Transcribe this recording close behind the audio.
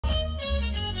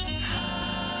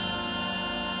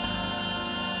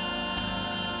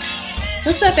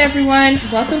What's up, everyone?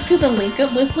 Welcome to the Link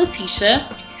Up with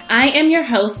Latesha. I am your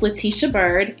host, Latesha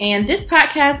Byrd, and this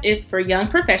podcast is for young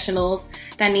professionals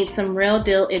that need some real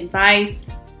deal advice,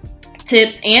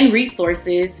 tips, and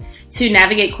resources to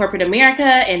navigate corporate America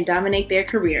and dominate their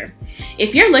career.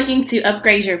 If you're looking to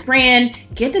upgrade your brand,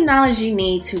 get the knowledge you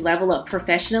need to level up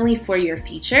professionally for your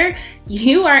future,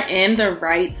 you are in the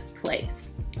right place.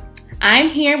 I'm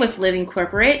here with Living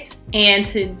Corporate, and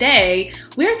today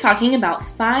we're talking about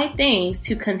 5 things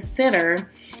to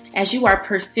consider as you are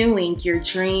pursuing your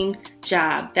dream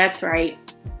job. That's right.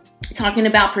 Talking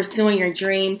about pursuing your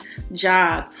dream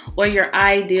job or your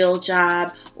ideal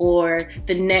job or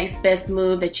the next best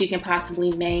move that you can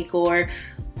possibly make, or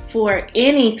for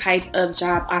any type of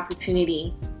job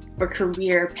opportunity or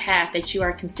career path that you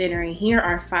are considering. Here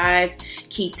are 5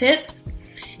 key tips.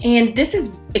 And this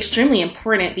is extremely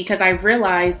important because I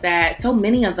realize that so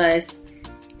many of us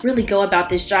really go about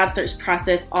this job search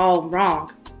process all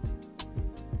wrong.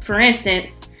 For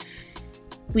instance,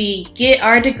 we get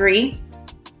our degree.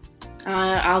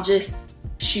 I'll just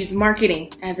choose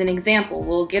marketing as an example.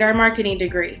 We'll get our marketing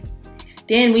degree.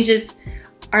 Then we just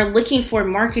are looking for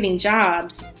marketing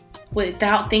jobs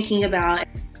without thinking about,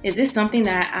 is this something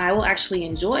that I will actually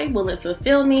enjoy? Will it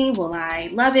fulfill me? Will I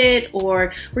love it?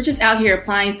 Or we're just out here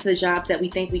applying to the jobs that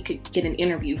we think we could get an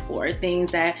interview for,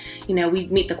 things that, we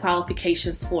meet the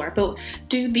qualifications for. But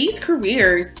do these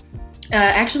careers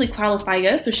actually qualify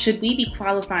us, or should we be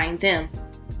qualifying them?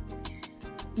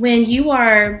 When you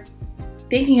are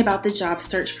thinking about the job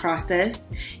search process,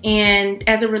 and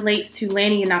as it relates to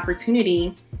landing an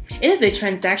opportunity, it is a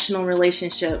transactional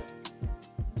relationship.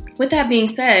 With that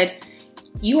being said,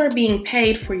 you are being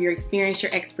paid for your experience,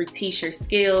 your expertise, your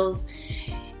skills.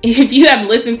 If you have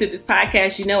listened to this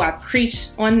podcast, you know I preach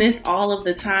on this all of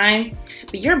the time,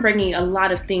 but you're bringing a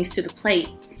lot of things to the plate.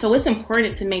 So it's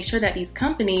important to make sure that these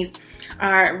companies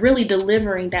are really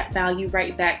delivering that value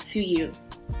right back to you.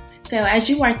 So as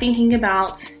you are thinking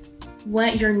about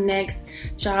what your next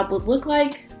job would look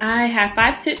like, I have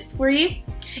 5 tips for you.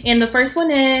 And the first one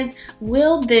is,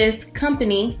 will this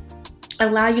company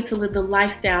allow you to live the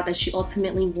lifestyle that you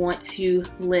ultimately want to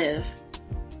live?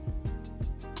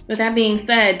 With that being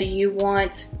said, do you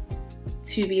want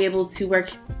to be able to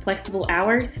work flexible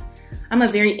hours? I'm a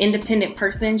very independent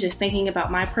person, just thinking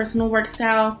about my personal work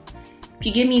style. If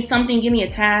you give me something, give me a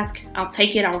task, I'll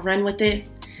take it, I'll run with it.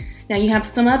 Now you have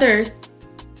some others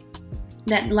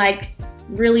that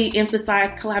really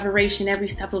emphasize collaboration every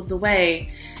step of the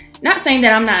way. Not saying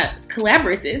that I'm not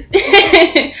collaborative.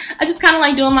 I just kind of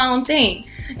like doing my own thing.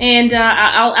 And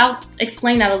I'll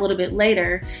explain that a little bit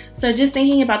later. So just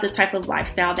thinking about the type of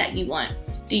lifestyle that you want.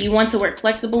 Do you want to work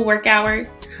flexible work hours?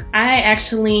 I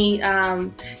actually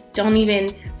don't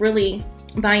even really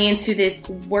buy into this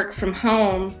work from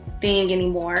home thing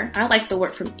anymore. I like the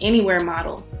work from anywhere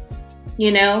model.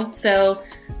 So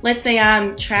let's say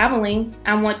I'm traveling.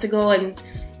 I want to go, and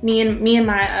me and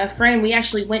my friend, we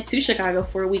actually went to Chicago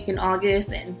for a week in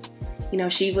August, and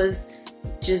she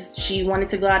wanted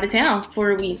to go out of town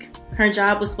for a week. Her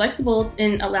job was flexible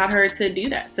and allowed her to do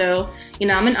that. So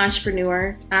I'm an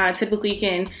entrepreneur. I typically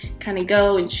can kind of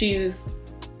go and choose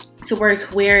to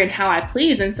work where and how I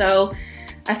please. And so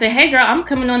I said, hey girl, I'm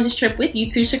coming on this trip with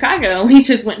you to Chicago. We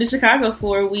just went to Chicago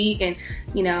for a week and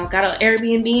got an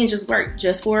Airbnb and just worked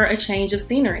just for a change of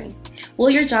scenery. Will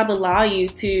your job allow you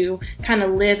to kind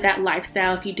of live that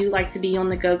lifestyle if you do like to be on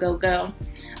the go, go, go?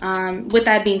 With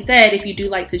that being said, if you do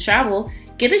like to travel,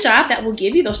 get a job that will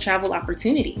give you those travel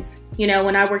opportunities.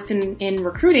 When I worked in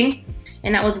recruiting,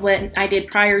 and that was what I did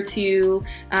prior to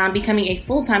becoming a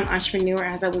full-time entrepreneur.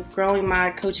 As I was growing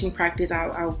my coaching practice,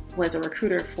 I was a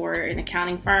recruiter for an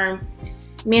accounting firm,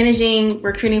 managing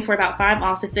recruiting for about 5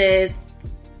 offices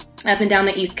up and down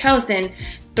the East Coast. And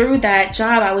through that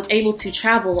job, I was able to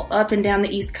travel up and down the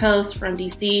East Coast from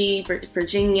DC,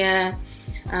 Virginia,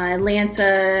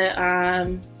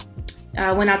 Atlanta.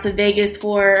 I went out to Vegas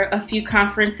for a few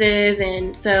conferences,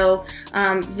 and so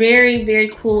very, very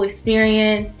cool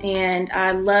experience, and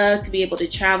I love to be able to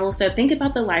travel. So think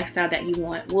about the lifestyle that you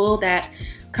want. Will that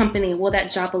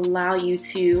job allow you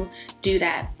to do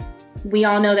that? We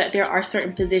all know that there are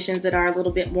certain positions that are a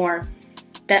little bit more,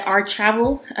 that are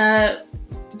travel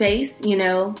based.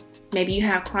 Maybe you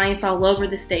have clients all over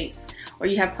the states, or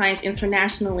you have clients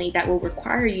internationally that will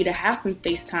require you to have some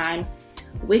face time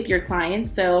with your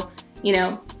clients. So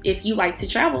if you like to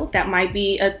travel, that might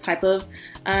be a type of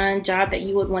job that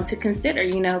you would want to consider.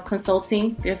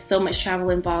 Consulting, there's so much travel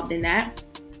involved in that.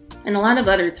 And a lot of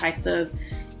other types of,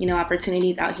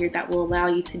 opportunities out here that will allow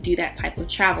you to do that type of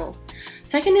travel.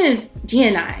 Second is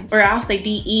D&I, or I'll say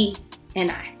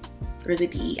DE&I, or the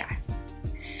DEI.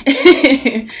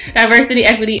 Diversity,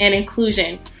 equity, and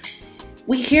inclusion.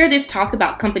 We hear this talk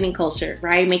about company culture,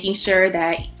 right? Making sure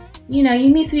that, you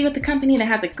need to be with a company that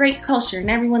has a great culture and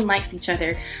everyone likes each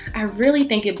other. I really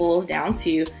think it boils down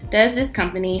to, does this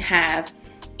company have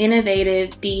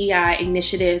innovative DEI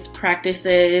initiatives,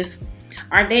 practices?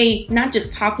 Are they not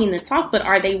just talking the talk, but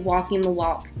are they walking the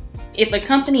walk? If a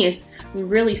company is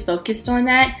really focused on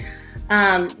that,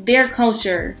 their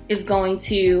culture is going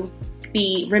to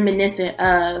be reminiscent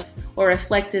of or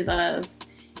reflective of,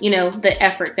 the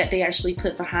effort that they actually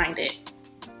put behind it.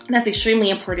 That's extremely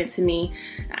important to me.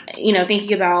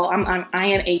 Thinking about, I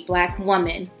am a Black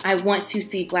woman. I want to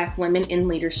see Black women in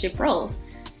leadership roles.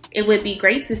 It would be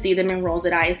great to see them in roles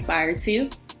that I aspire to.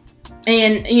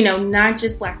 And, not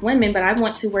just Black women, but I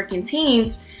want to work in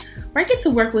teams where I get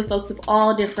to work with folks of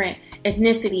all different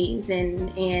ethnicities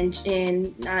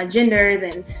and genders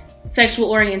and sexual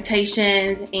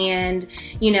orientations and,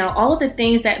 all of the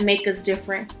things that make us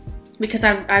different. Because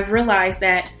I've realized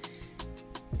that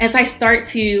as I start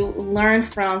to learn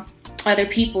from other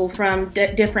people from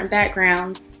different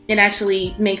backgrounds, it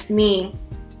actually makes me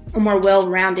a more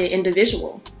well-rounded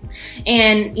individual.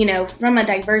 And, from a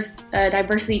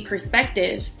diversity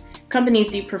perspective,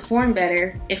 companies do perform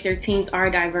better if their teams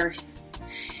are diverse.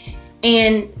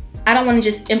 And I don't want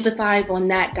to just emphasize on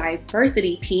that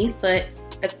diversity piece, but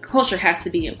the culture has to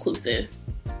be inclusive.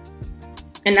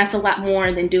 And that's a lot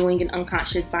more than doing an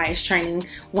unconscious bias training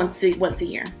once a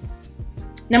year.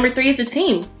 Number 3 is a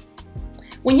team.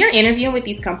 When you're interviewing with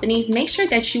these companies, make sure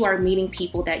that you are meeting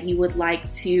people that you would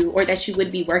like to, or that you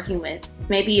would be working with.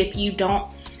 Maybe if you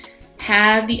don't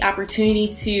have the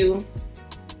opportunity to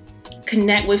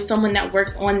connect with someone that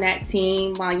works on that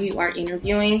team while you are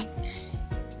interviewing,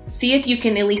 see if you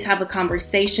can at least have a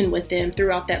conversation with them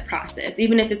throughout that process.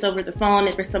 Even if it's over the phone,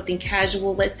 if it's something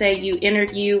casual, let's say you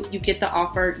interview, you get the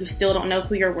offer, you still don't know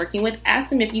who you're working with, ask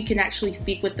them if you can actually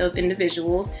speak with those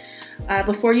individuals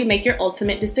before you make your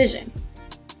ultimate decision.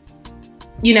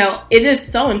 It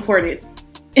is so important.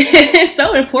 It's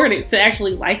so important to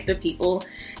actually like the people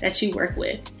that you work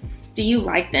with. Do you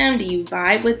like them? Do you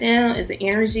vibe with them? Is the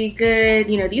energy good?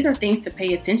 These are things to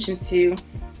pay attention to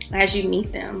as you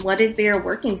meet them. What is their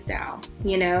working style?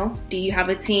 Do you have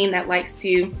a team that likes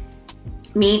to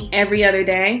meet every other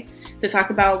day to talk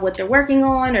about what they're working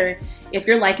on? Or if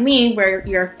you're like me, where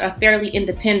you're a fairly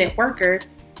independent worker,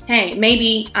 hey,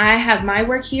 maybe I have my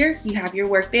work here, you have your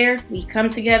work there. We come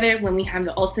together when we have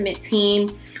the ultimate team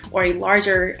or a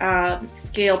larger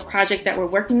scale project that we're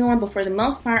working on, but for the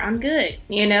most part, I'm good,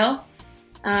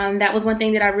 That was one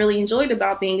thing that I really enjoyed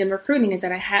about being in recruiting, is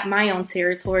that I had my own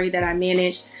territory that I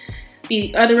managed.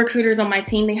 The other recruiters on my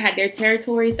team, they had their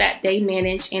territories that they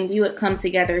managed, and we would come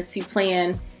together to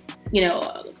plan,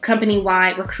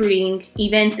 company-wide recruiting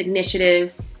events,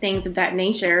 initiatives, things of that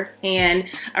nature. And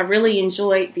I really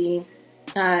enjoyed the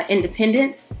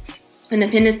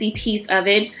independency piece of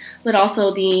it, but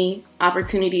also the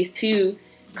opportunities to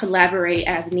collaborate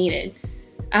as needed.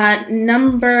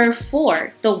 Number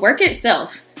 4, the work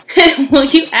itself. Will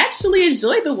you actually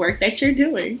enjoy the work that you're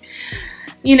doing?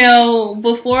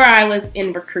 Before I was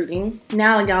in recruiting,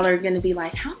 now y'all are going to be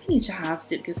like, how many jobs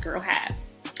did this girl have?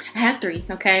 I had 3,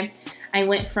 okay? I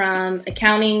went from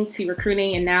accounting to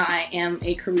recruiting, and now I am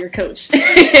a career coach.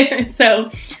 So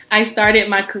I started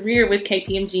my career with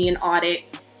KPMG in audit.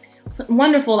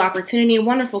 Wonderful opportunity,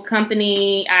 wonderful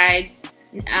company. I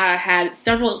had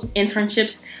several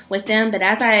internships with them, but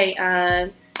as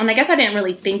I guess I didn't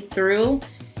really think through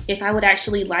if I would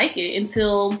actually like it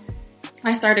until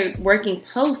I started working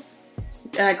post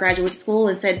graduate school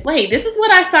and said, wait, this is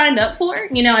what I signed up for?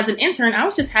 As an intern, I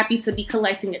was just happy to be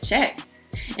collecting a check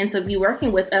and to be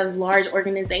working with a large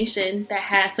organization that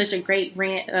had such a great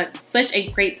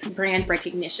brand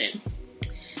recognition.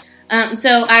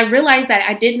 So I realized that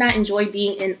I did not enjoy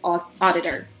being an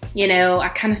auditor.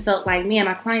 I kind of felt like, man,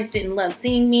 my clients didn't love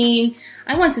seeing me.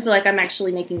 I want to feel like I'm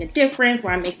actually making a difference,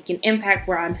 where I'm making an impact,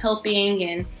 where I'm helping.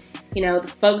 And,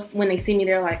 the folks, when they see me,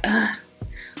 they're like,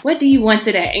 what do you want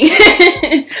today?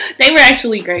 They were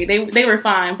actually great. They were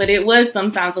fine, but it was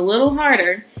sometimes a little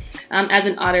harder as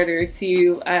an auditor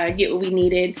to get what we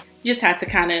needed. You just had to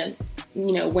kind of,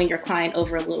 win your client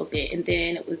over a little bit, and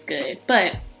then it was good.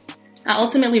 But I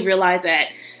ultimately realized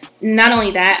that not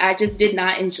only that, I just did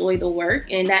not enjoy the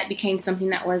work, and that became something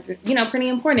that was, pretty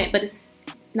important. But it's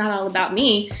not all about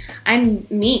me. I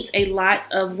meet a lot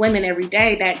of women every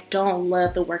day that don't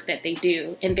love the work that they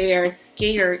do, and they're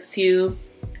scared to,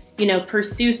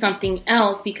 pursue something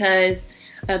else because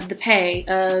of the pay,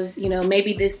 of,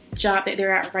 maybe this job that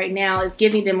they're at right now is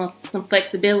giving them some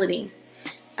flexibility.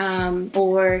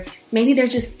 or maybe they're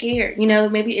just scared.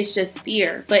 Maybe it's just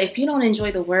fear. But if you don't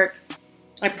enjoy the work,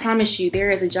 I promise you there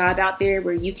is a job out there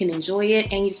where you can enjoy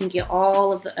it and you can get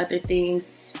all of the other things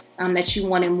that you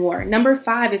want and more. Number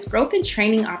 5 is growth and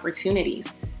training opportunities.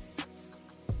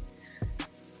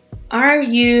 Are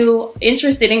you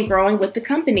interested in growing with the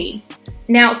company?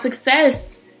 Now, success,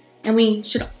 and we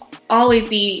should always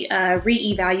be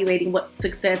reevaluating what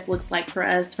success looks like for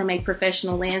us from a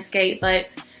professional landscape. But,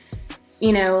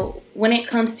 when it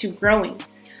comes to growing,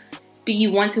 do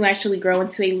you want to actually grow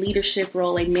into a leadership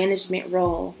role, a management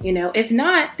role? If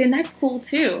not, then that's cool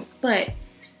too. But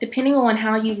depending on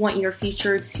how you want your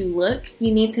future to look,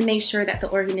 you need to make sure that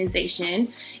the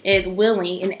organization is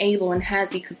willing and able and has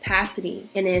the capacity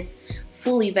and is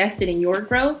fully vested in your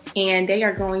growth, and they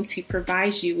are going to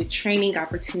provide you with training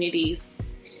opportunities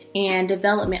and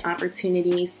development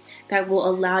opportunities that will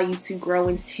allow you to grow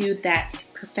into that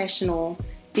professional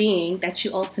being that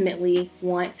you ultimately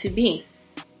want to be.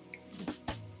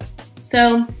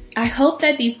 So I hope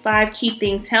that these 5 key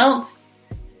things help.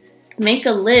 Make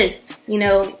a list,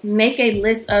 make a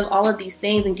list of all of these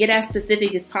things and get as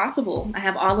specific as possible. I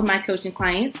have all of my coaching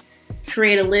clients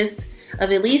create a list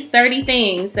of at least 30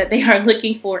 things that they are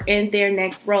looking for in their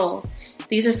next role.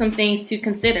 These are some things to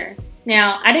consider.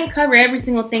 Now, I didn't cover every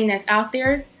single thing that's out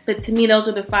there, but to me, those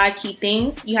are the 5 key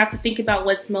things. You have to think about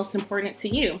what's most important to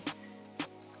you.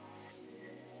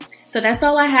 So that's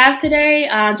all I have today.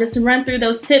 Just to run through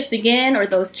those tips again, or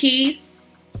those keys.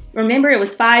 Remember, it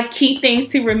was 5 key things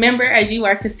to remember as you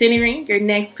are considering your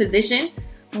next position.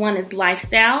 1 is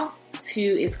lifestyle. 2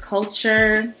 is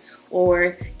culture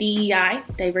or DEI,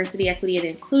 diversity, equity, and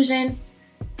inclusion.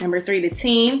 Number 3, the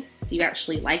team. Do you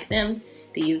actually like them?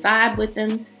 Do you vibe with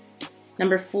them?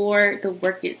 Number 4, the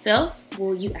work itself.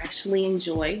 Will you actually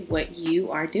enjoy what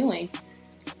you are doing?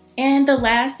 And the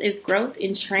last is growth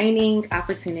and training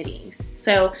opportunities.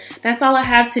 So that's all I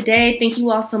have today. Thank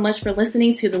you all so much for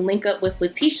listening to the Link Up with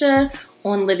Latesha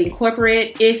on Living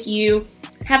Corporate. If you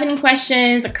have any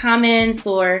questions or comments,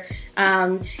 or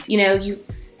you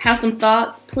have some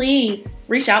thoughts, please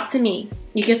reach out to me.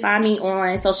 You can find me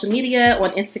on social media,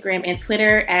 on Instagram and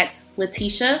Twitter at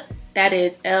Latesha. That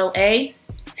is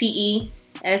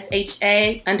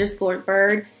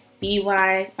LATESHA_Byrd,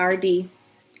 BYRD.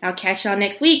 I'll catch y'all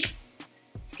next week.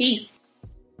 Peace.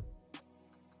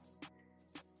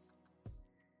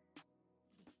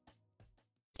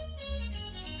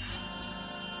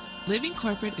 Living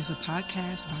Corporate is a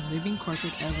podcast by Living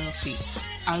Corporate LLC.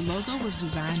 Our logo was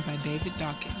designed by David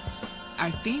Dawkins.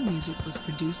 Our theme music was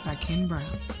produced by Ken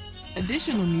Brown.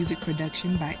 Additional music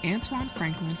production by Antoine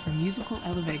Franklin for Musical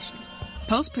Elevation.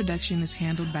 Post-production is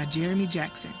handled by Jeremy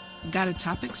Jackson. Got a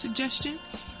topic suggestion?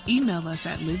 Email us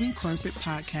at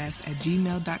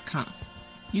livingcorporatepodcast@gmail.com.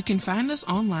 You can find us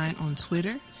online on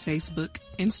Twitter, Facebook,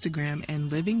 Instagram,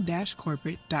 and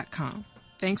living-corporate.com.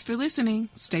 Thanks for listening.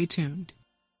 Stay tuned.